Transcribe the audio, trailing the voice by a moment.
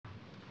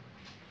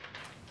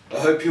I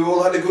hope you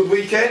all had a good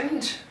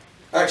weekend.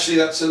 Actually,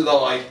 that's a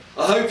lie.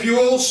 I hope you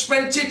all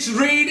spent it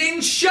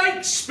reading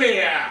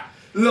Shakespeare,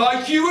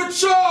 like you were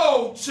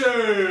told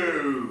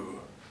to.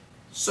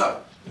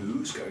 So,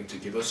 who's going to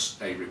give us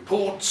a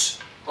report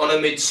on A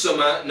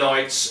Midsummer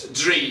Night's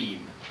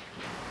Dream?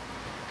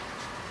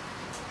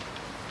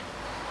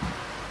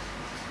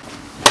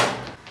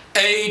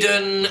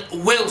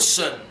 Aiden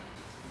Wilson.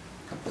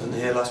 I wasn't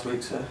here last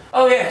week, sir.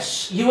 Oh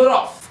yes, you were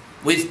off.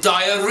 With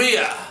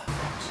diarrhoea.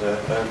 Sir,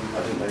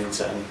 I didn't know you'd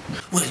set any.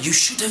 Well, you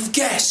should have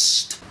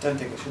guessed. Don't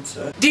think I should,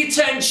 sir.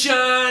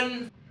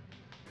 Detention!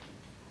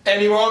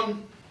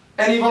 Anyone?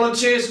 Any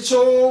volunteers at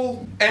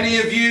all? Any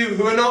of you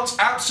who are not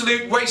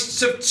absolute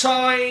wastes of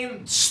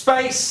time,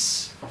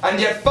 space,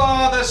 and your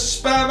father's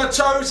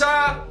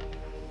spermatoza?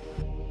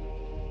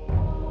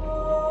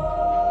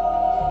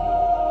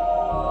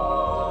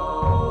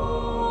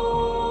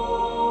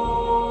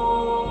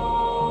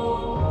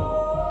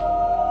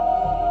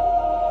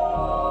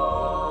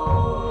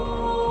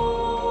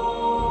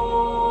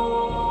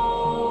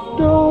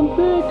 Don't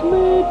pick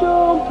me,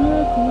 don't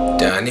pick me.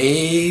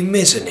 Danny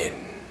Mizanin.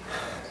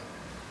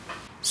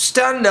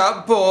 Stand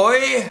up,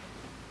 boy.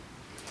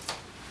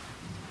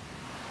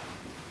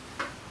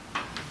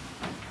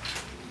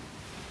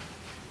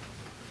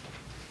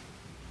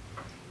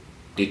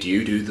 Did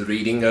you do the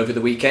reading over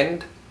the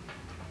weekend?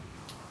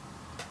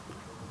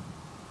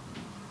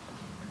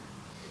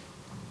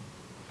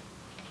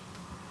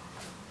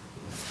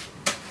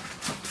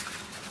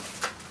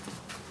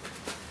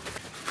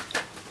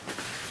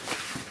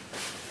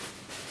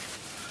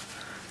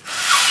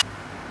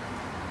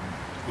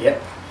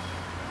 Yep.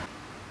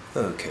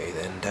 Okay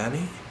then,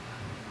 Danny.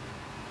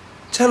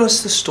 Tell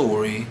us the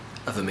story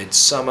of A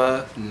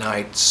Midsummer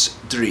Night's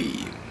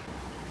Dream.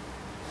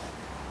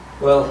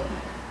 Well,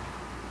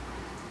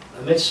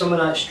 A Midsummer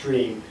Night's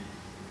Dream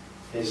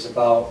is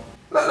about...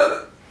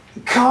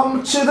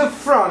 Come to the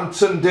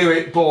front and do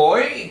it,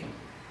 boy.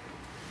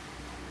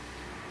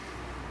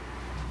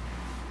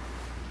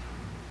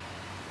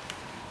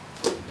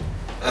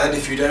 And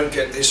if you don't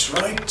get this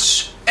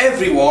right,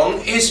 everyone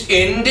is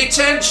in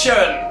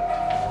detention.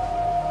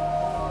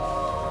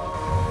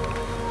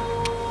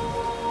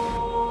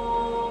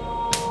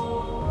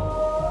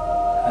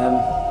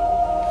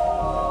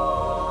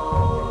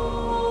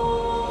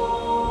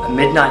 A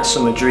Midnight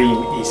Summer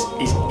Dream is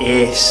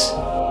ace.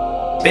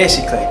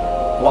 Basically,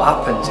 what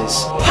happens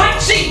is...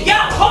 Patsy,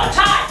 yeah, hot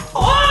time!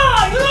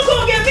 Oh, you're not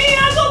gonna get me,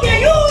 I'm gonna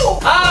get you!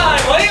 My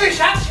Irish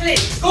actually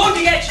going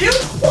to get you!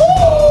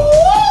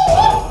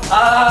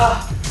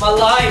 My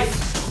life!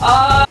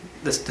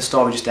 The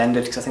story just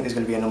ended because I think there's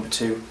going to be a number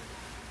 2.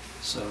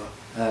 So,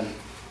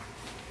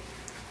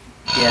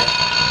 yeah.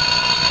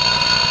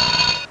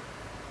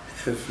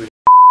 Every